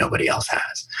joy that nobody else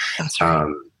has. That's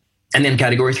right. And then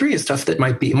category 3 is stuff that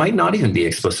might not even be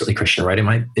explicitly Christian, right?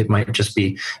 It might just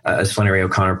be, as Flannery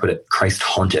O'Connor put it, Christ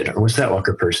haunted. Or was that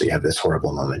Walker Percy have this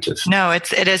horrible moment of? No,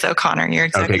 it is O'Connor. You're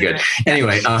exactly okay. Good. Right.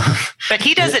 Anyway, but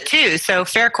he does it too. So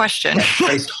fair question.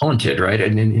 Christ haunted, right?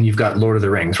 And you've got Lord of the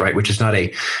Rings, right? Which is not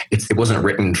it wasn't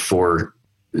written for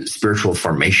spiritual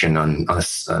formation on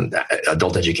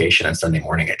adult education on Sunday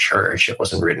morning at church. It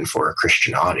wasn't written for a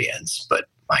Christian audience. But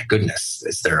my goodness,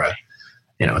 is there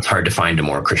it's hard to find a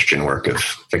more Christian work of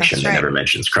fiction that never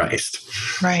mentions Christ.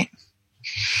 Right.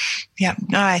 Yeah.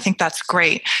 No, I think that's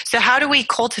great. So how do we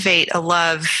cultivate a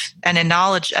love and a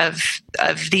knowledge of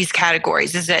these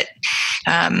categories? Is it,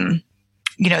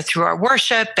 through our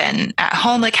worship and at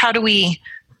home? Like, how do we,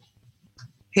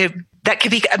 that could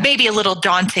be maybe a little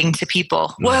daunting to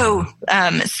people. Whoa.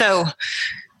 So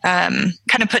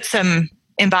kind of put some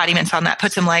embodiments on that,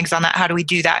 put some legs on that. How do we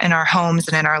do that in our homes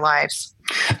and in our lives?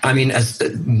 I mean, as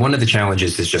one of the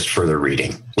challenges is just further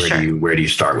reading. Where do you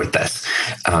start with this?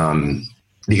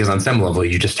 Because on some level,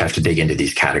 you just have to dig into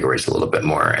these categories a little bit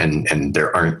more, and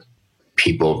there aren't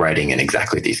people writing in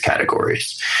exactly these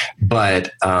categories.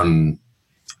 But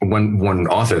one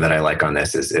author that I like on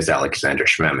this is Alexander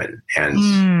Schmemann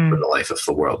and For the Life of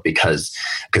the World, because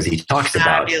he talks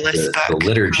about the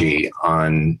liturgy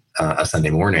on a Sunday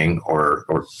morning or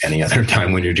any other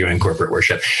time when you're doing corporate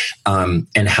worship, and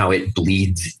how it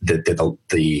bleeds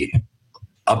the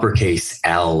uppercase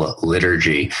L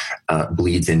liturgy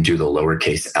bleeds into the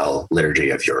lowercase L liturgy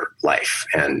of your life.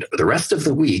 And the rest of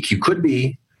the week, you could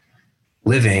be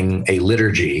living a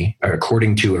liturgy or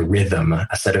according to a rhythm, a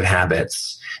set of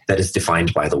habits that is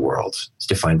defined by the world. It's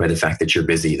defined by the fact that you're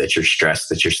busy, that you're stressed,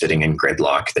 that you're sitting in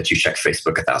gridlock, that you check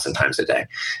Facebook 1,000 times a day.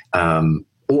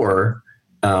 Or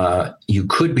you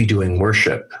could be doing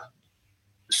worship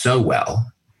so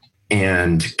well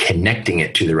and connecting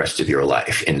it to the rest of your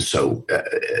life in so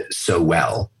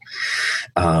well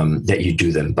that you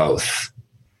do them both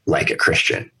like a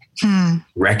Christian.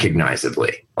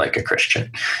 Recognizably like a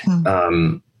Christian.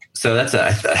 So that's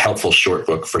a helpful short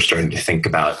book for starting to think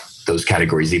about those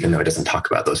categories, even though it doesn't talk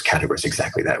about those categories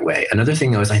exactly that way. Another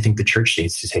thing, though, is I think the church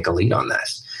needs to take a lead on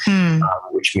this,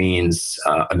 which means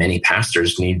many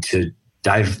pastors need to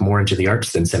dive more into the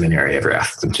arts than seminary ever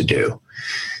asked them to do.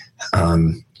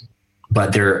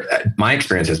 But my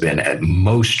experience has been at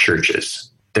most churches,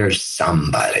 there's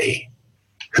somebody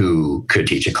who could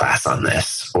teach a class on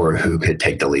this or who could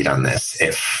take the lead on this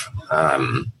if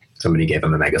somebody gave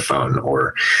them a megaphone,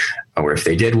 or if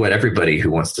they did what everybody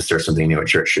who wants to start something new at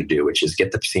church should do, which is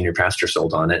get the senior pastor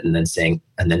sold on it and then say,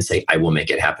 I will make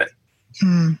it happen.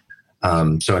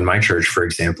 So in my church, for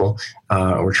example,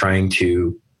 we're trying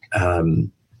to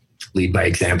lead by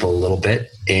example a little bit,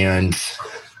 and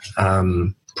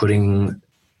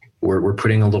we're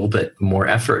putting a little bit more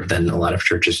effort than a lot of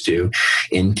churches do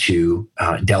into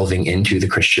delving into the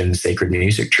Christian sacred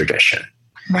music tradition.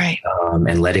 Right.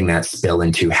 And letting that spill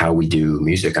into how we do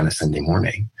music on a Sunday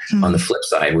morning. On the flip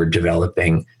side, we're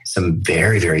developing some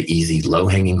very, very easy,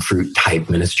 low-hanging fruit type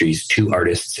ministries to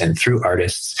artists and through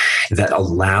artists that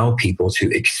allow people to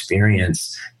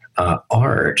experience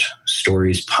art,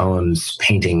 stories, poems,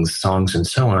 paintings, songs, and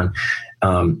so on,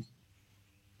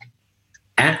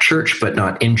 at church, but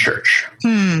not in church.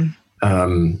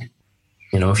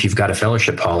 If you've got a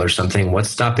fellowship hall or something, what's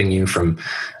stopping you from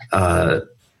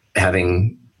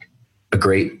having a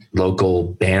great local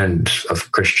band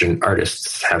of Christian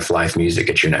artists have live music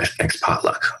at your next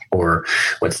potluck? Or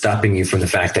what's stopping you from the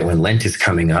fact that when Lent is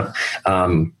coming up,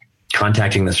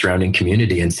 contacting the surrounding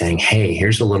community and saying, hey,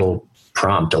 here's a little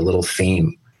prompt, a little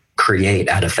theme, create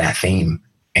out of that theme.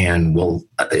 And we'll,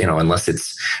 unless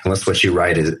what you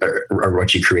write is, or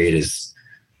what you create is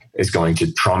going to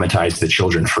traumatize the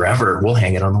children forever, we'll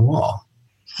hang it on the wall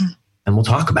and we'll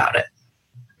talk about it.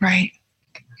 Right.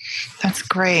 That's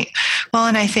great. Well,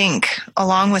 and I think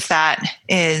along with that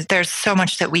is there's so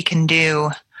much that we can do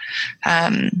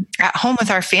at home with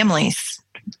our families,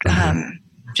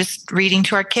 just reading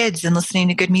to our kids and listening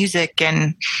to good music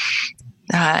and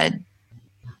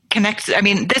connect. I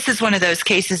mean, this is one of those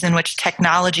cases in which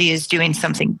technology is doing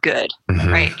something good,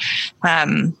 right?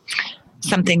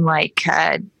 Something like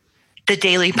the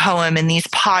Daily Poem and these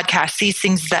podcasts, these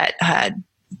things that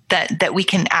we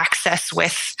can access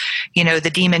with,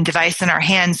 the demon device in our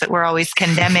hands that we're always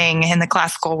condemning in the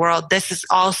classical world. This is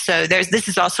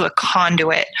also a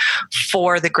conduit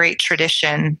for the great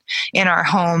tradition in our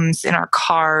homes, in our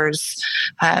cars,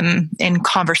 in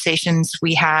conversations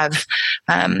we have,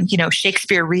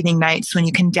 Shakespeare reading nights when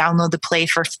you can download the play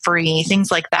for free,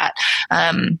 things like that.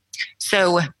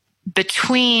 So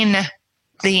between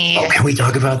can we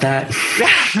talk about that?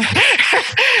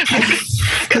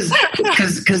 Because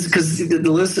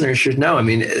the listeners should know. I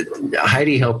mean,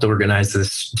 Heidi helped organize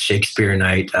this Shakespeare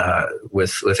night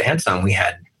with Anselm. We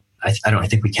had, I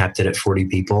think we capped it at 40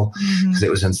 people because it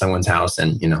was in someone's house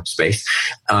and space.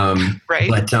 Right.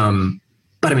 But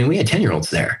I mean, we had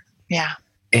 10-year-olds there. Yeah.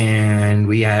 And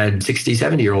we had 60,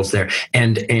 70-year-olds there,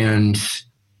 and in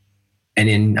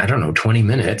 20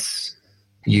 minutes,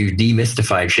 you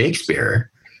demystified Shakespeare.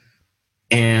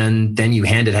 And then you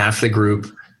handed half the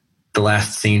group the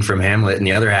last scene from Hamlet and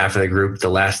the other half of the group the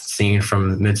last scene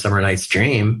from Midsummer Night's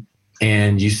Dream.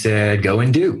 And you said, go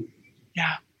and do.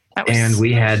 Yeah. And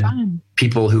we had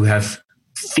people who have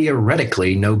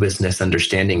theoretically no business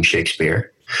understanding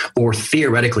Shakespeare or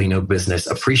theoretically no business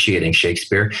appreciating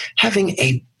Shakespeare, having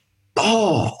a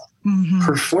ball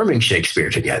performing Shakespeare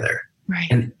together. Right.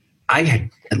 And I had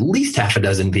at least half a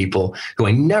dozen people who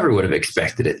I never would have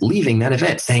expected it leaving that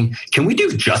event saying, can we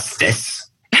do just this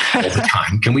all the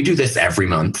time? Can we do this every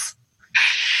month?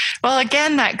 Well,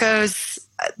 again, that goes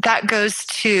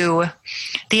to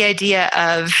the idea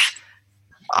of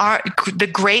art. The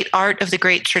great art of the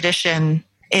great tradition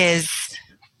is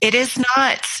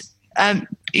not,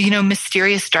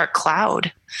 mysterious dark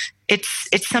cloud.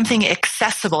 It's something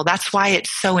accessible. That's why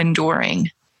it's so enduring.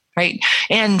 Right.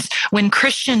 And when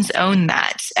Christians own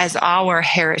that as our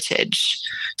heritage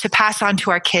to pass on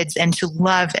to our kids and to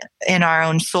love in our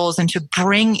own souls and to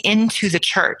bring into the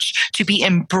church, to be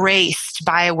embraced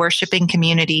by a worshiping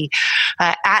community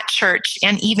at church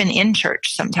and even in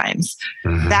church sometimes,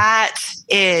 that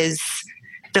is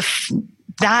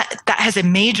that has a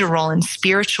major role in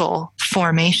spiritual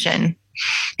formation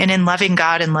and in loving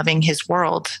God and loving his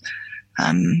world.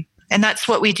 And that's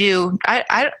what we do.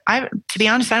 I to be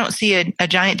honest, I don't see a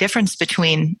giant difference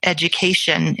between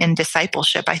education and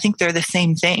discipleship. I think they're the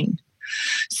same thing.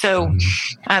 So,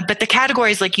 but the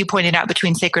categories, like you pointed out,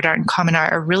 between sacred art and common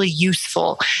art are really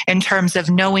useful in terms of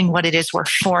knowing what it is we're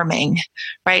forming,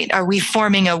 right? Are we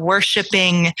forming a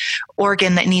worshiping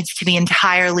organ that needs to be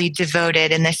entirely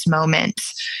devoted in this moment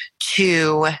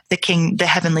to the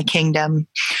heavenly kingdom?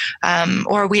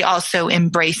 Or are we also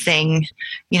embracing,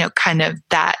 kind of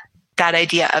that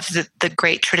idea of the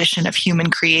great tradition of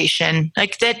human creation?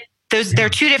 Like that, there are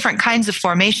two different kinds of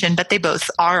formation, but they both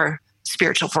are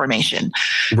spiritual formation.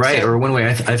 Right. So, or one way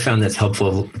I found that's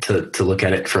helpful to look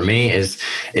at it for me is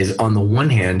on the one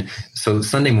hand, so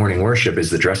Sunday morning worship is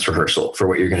the dress rehearsal for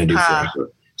what you're going to do for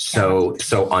it.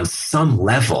 So on some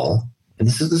level, and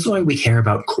this is why we care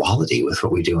about quality with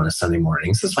what we do on a Sunday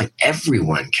morning. This is why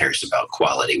everyone cares about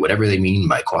quality, whatever they mean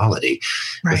by quality,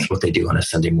 with what they do on a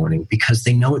Sunday morning, because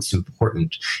they know it's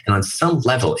important. And on some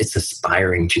level, it's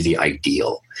aspiring to the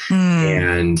ideal.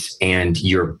 And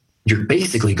you're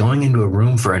basically going into a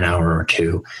room for an hour or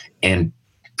two and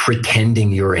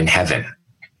pretending you're in heaven.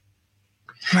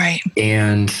 Right.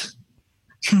 And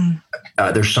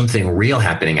there's something real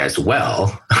happening as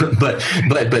well, but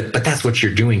that's what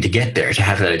you're doing to get there, to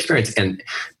have that experience.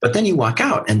 But then you walk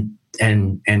out and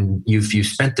you've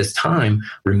spent this time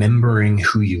remembering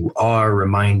who you are,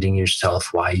 reminding yourself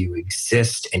why you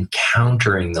exist,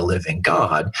 encountering the living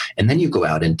God, and then you go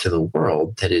out into the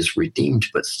world that is redeemed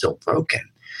but still broken.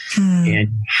 And you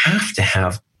have to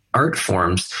have art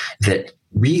forms that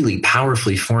really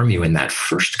powerfully form you in that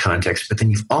first context, but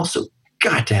then you've also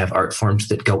got to have art forms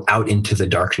that go out into the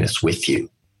darkness with you.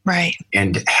 Right.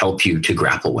 And help you to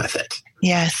grapple with it.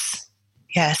 Yes.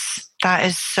 That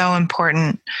is so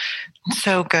important.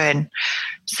 So good.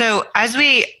 So as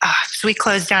we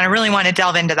close down, I really want to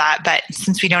delve into that, but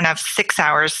since we don't have 6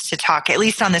 hours to talk, at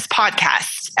least on this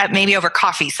podcast, maybe over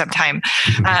coffee sometime.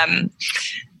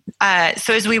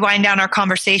 So as we wind down our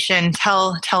conversation,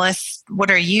 tell us,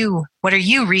 what are you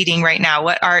reading right now?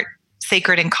 What art,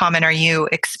 sacred and common, are you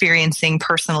experiencing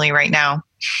personally right now?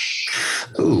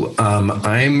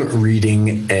 I'm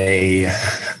reading a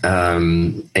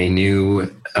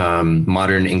new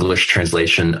modern English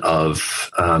translation of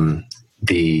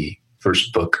the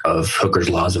first book of Hooker's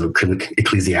Laws of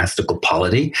Ecclesiastical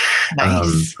Polity,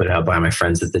 nice. Put out by my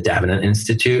friends at the Davenant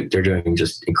Institute. They're doing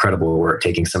just incredible work,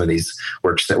 taking some of these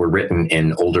works that were written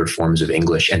in older forms of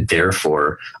English and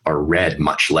therefore are read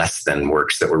much less than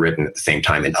works that were written at the same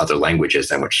time in other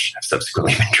languages and which have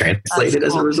subsequently been translated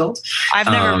as a result. I've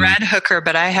never read Hooker,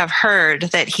 but I have heard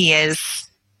that he is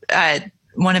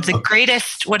one of the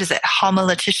greatest,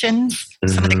 homileticians?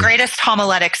 Some of the greatest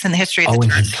homiletics in the history of the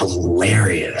church. And he's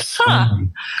hilarious. Oh my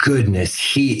goodness.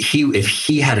 He if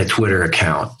he had a Twitter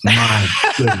account, my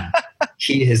goodness.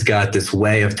 He has got this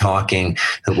way of talking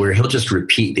where he'll just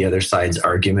repeat the other side's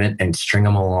argument and string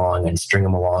them along and string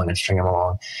them along and string them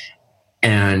along.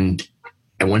 And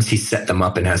once he's set them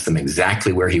up and has them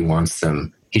exactly where he wants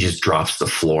them, he just drops the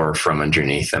floor from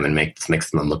underneath them and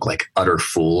makes them look like utter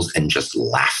fools and just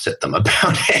laughs at them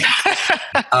about it.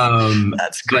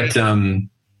 That's great.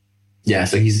 But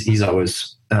so he's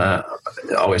always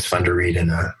fun to read in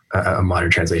a modern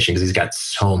translation because he's got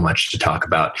so much to talk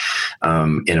about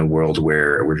in a world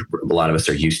where a lot of us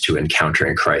are used to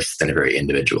encountering Christ in a very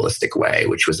individualistic way,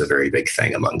 which was a very big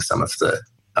thing among some of the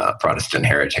Protestant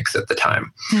heretics at the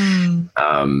time.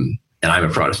 And I'm a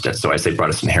Protestant, so I say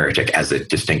Protestant heretic as a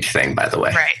distinct thing, by the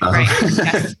way. Right.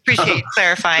 Yes. Appreciate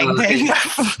clarifying.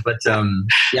 But I'm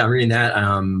reading that.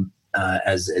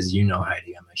 As you know,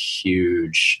 Heidi, I'm a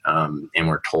huge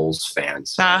Amor Towles fan.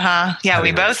 So Yeah,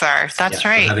 we both are. That's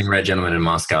right. So having read Gentlemen in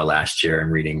Moscow last year, I'm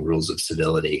reading Rules of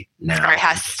Civility now.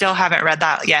 I still haven't read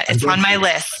that yet. It's on my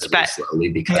list, but slowly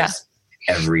because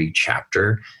every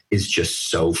chapter is just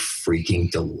so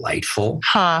freaking delightful.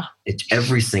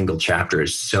 Every single chapter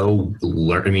is so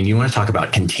you want to talk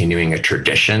about continuing a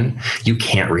tradition. You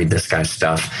can't read this guy's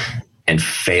stuff and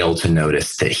fail to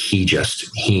notice that he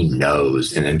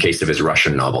knows, and in the case of his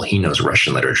Russian novel, he knows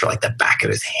Russian literature like the back of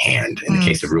his hand. In the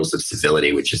case of Rules of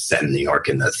Civility, which is set in New York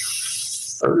in the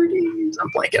 30s,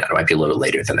 I'm blanking out. It might be a little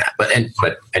later than that. But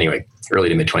anyway, early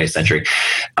to mid 20th century.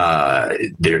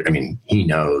 He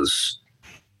knows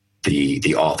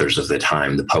the authors of the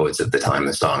time, the poets of the time,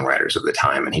 the songwriters of the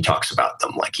time, and he talks about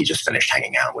them like he just finished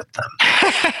hanging out with them.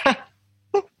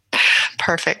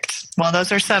 Perfect. Well,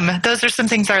 those are some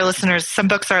things some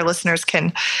books our listeners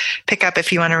can pick up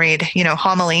if you want to read,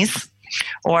 homilies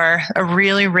or a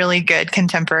really, really good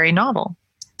contemporary novel.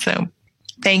 So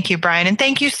Thank you, Brian. And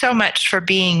thank you so much for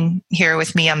being here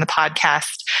with me on the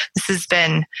podcast. This has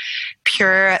been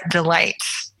pure delight.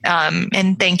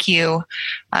 And thank you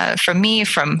from me,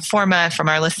 from Forma, from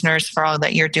our listeners for all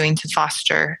that you're doing to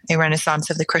foster a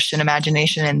renaissance of the Christian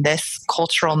imagination in this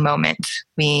cultural moment.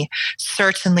 We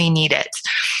certainly need it.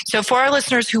 So for our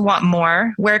listeners who want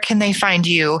more, where can they find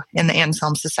you in the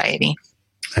Anselm Society?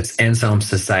 That's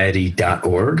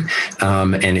anselmsociety.org.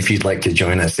 And if you'd like to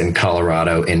join us in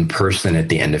Colorado in person at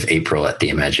the end of April at the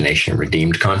Imagination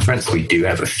Redeemed Conference, we do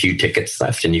have a few tickets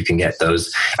left, and you can get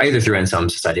those either through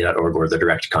anselmsociety.org or the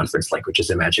direct conference link, which is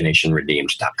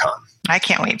imaginationredeemed.com. I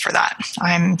can't wait for that.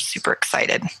 I'm super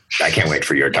excited. I can't wait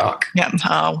for your talk. Yeah.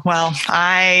 Oh, well,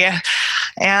 I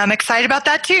am excited about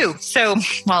that too. So,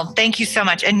 well, thank you so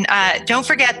much. And don't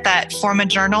forget that Forma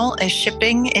Journal is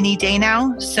shipping any day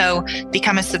now. So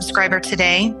become a subscriber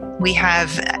today. We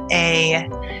have a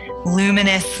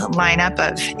luminous lineup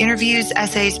of interviews,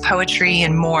 essays, poetry,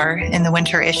 and more in the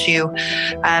winter issue.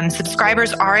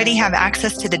 Subscribers already have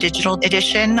access to the digital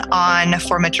edition on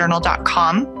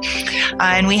formajournal.com.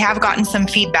 And we have gotten some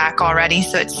feedback already,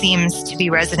 so it seems to be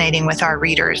resonating with our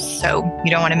readers. So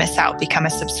you don't want to miss out. Become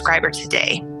a subscriber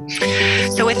today.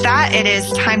 So with that, it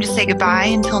is time to say goodbye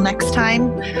until next time.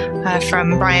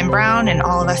 From Brian Brown and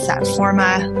all of us at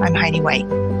Forma, I'm Heidi White.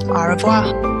 Au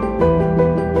revoir.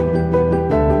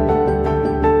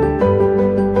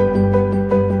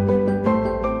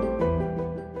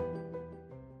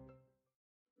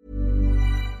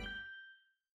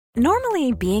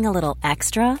 Normally, being a little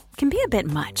extra can be a bit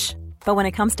much, but when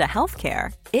it comes to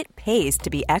healthcare, it pays to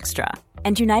be extra.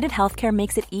 And United Healthcare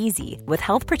makes it easy with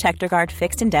Health Protector Guard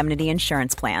fixed indemnity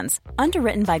insurance plans.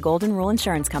 Underwritten by Golden Rule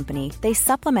Insurance Company, they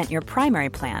supplement your primary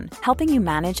plan, helping you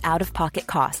manage out-of-pocket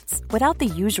costs without the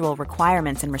usual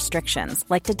requirements and restrictions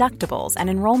like deductibles and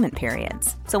enrollment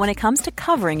periods. So when it comes to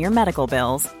covering your medical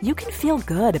bills, you can feel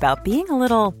good about being a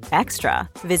little extra.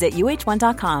 Visit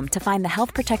UH1.com to find the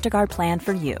Health Protector Guard plan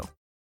for you.